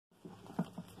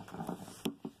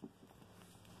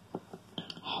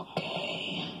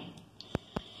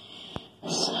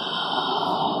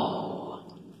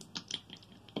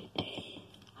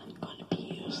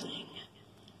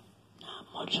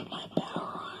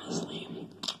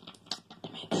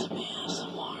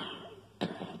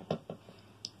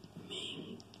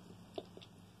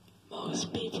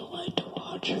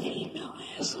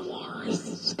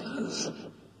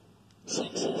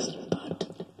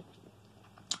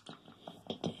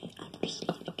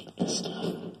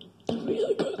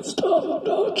tough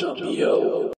notch on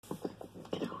you.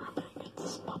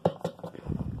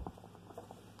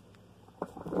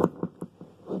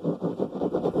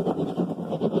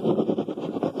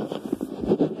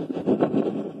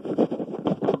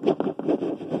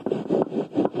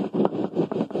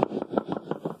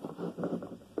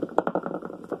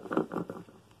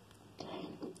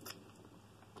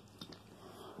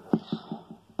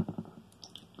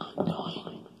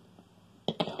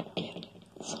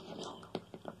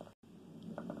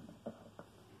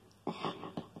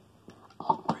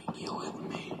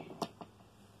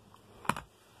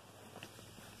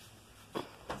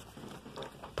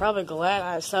 Probably glad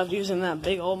I stopped using that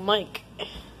big old mic.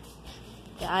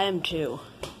 Yeah, I am too.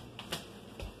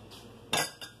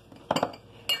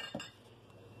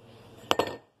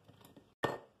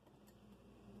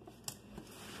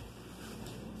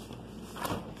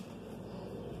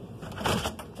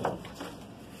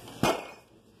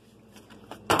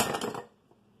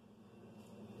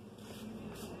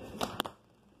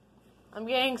 I'm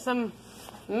getting some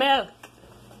milk.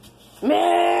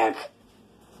 Milk!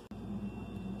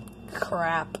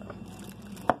 Crap.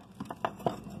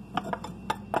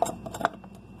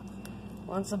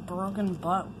 Once a broken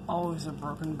butt, always a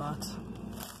broken butt.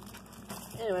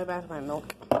 Anyway, back to my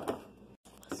milk.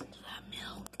 Listen to that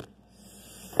milk.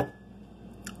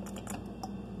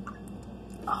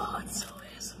 Oh, it's so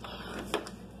ASMR.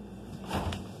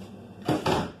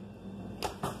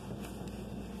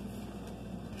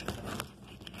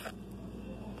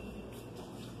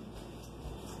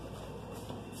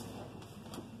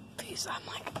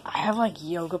 I have like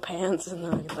yoga pants and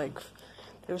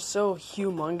they're so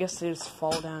humongous they just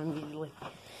fall down immediately.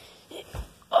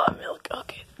 Oh, milk.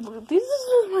 Okay, these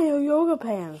are my yoga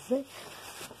pants.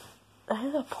 I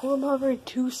have to pull them out every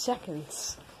 2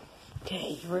 seconds.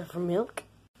 Okay, you ready for milk?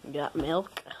 You got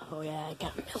milk? Oh yeah, I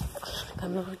got milk. Got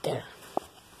milk right there.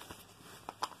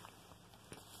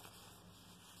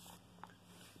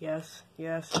 Yes.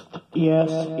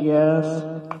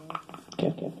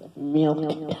 Okay. Milk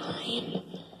time.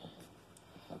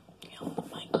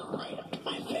 Hold my mic right up to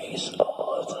my face.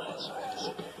 Oh,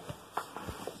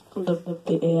 the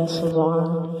ASMR.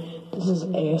 This is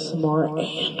ASMR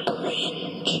and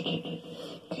cringe.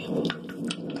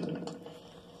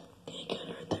 Okay, good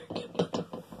right there. Okay, put the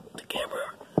camera.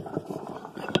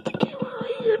 Put the camera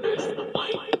right here next to the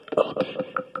mic. Okay.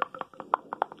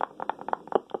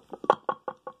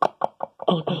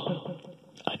 Oh no.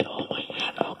 I don't hold my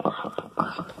hand. Oh crap.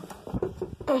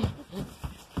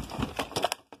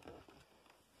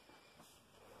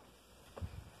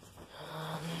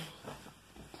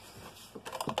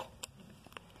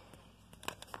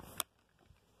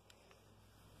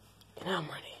 Now I'm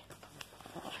ready.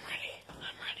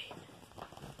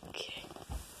 Okay.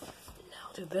 Now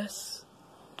I'll do this.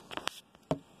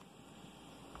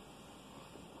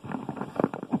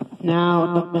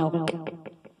 Now the milk.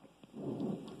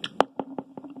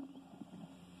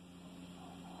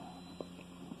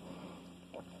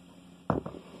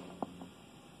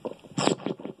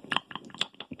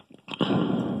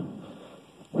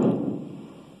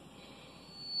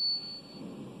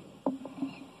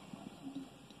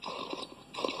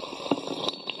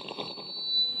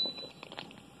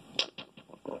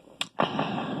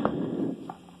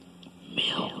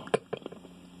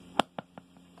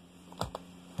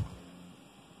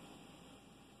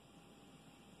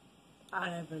 I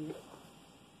have an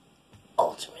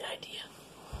ultimate idea.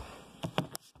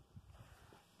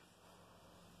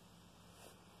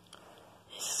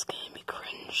 This is gonna be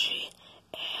cringy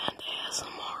and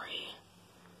ASMR-y.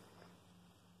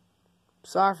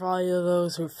 Sorry for all of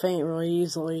those who faint really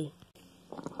easily.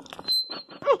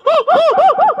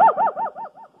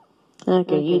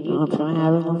 Okay, you know what's gonna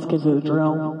happen. Let's get to the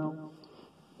drill.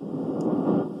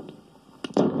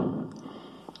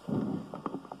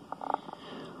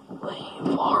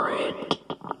 Wait for it.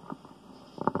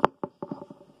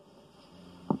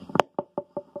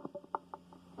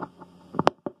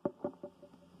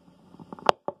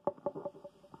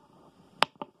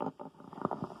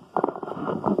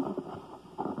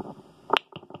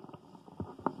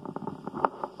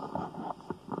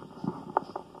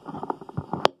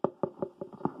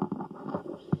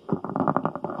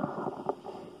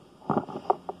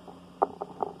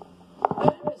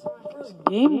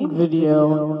 Gaming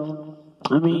video.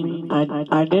 I mean,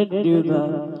 I did do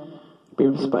the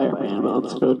Baby Spider-Man, but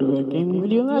let's go do a gaming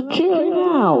video that's right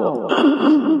now.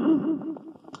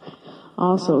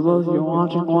 Also, those of you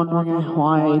watching wondering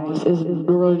why this isn't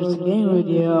really just a game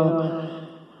video,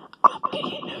 I'm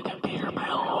getting a computer, my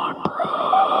old one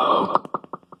broke.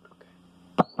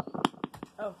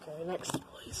 Okay, next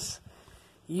please.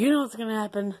 You know what's gonna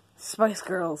happen. Spice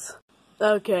Girls.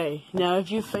 Okay, now if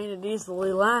you fainted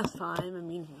easily last time, I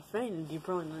mean, if you fainted, you're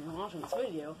probably not gonna watch this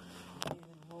video. You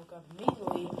woke up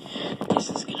immediately. This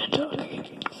is gonna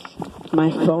talk.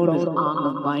 My phone is on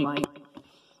the mic.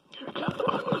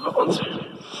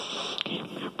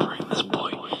 Bring this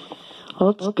boy.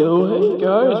 Let's go. Hey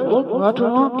guys, welcome back to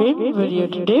another gaming video.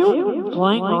 Today we're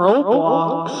playing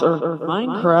Roblox or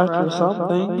Minecraft or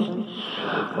something.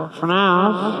 Or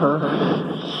FNAF or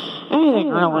anything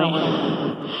really.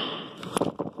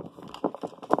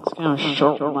 It's kind of a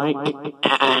short mic.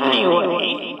 Anyway.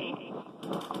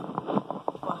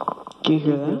 Do you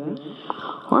hear that?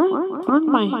 Where's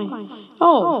my...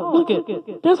 Oh, look at...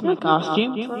 That's my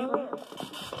costume.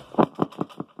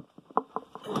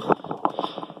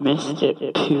 Missed it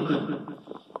too.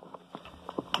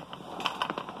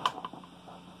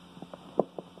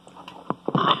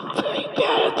 I'm very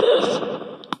bad at this.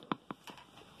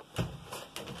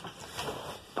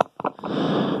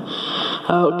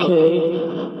 Okay.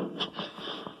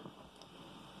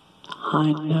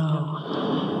 I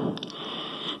know.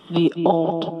 The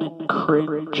ultimate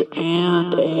cringe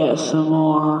and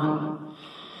ASMR.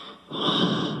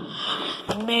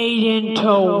 Made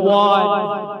into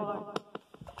one.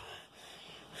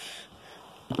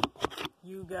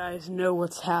 You guys know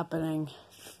what's happening.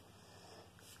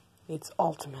 It's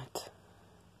ultimate.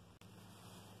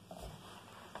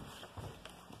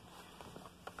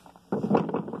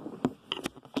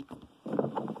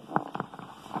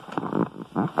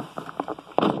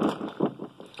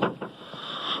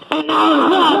 And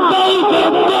now the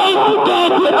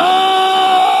baby,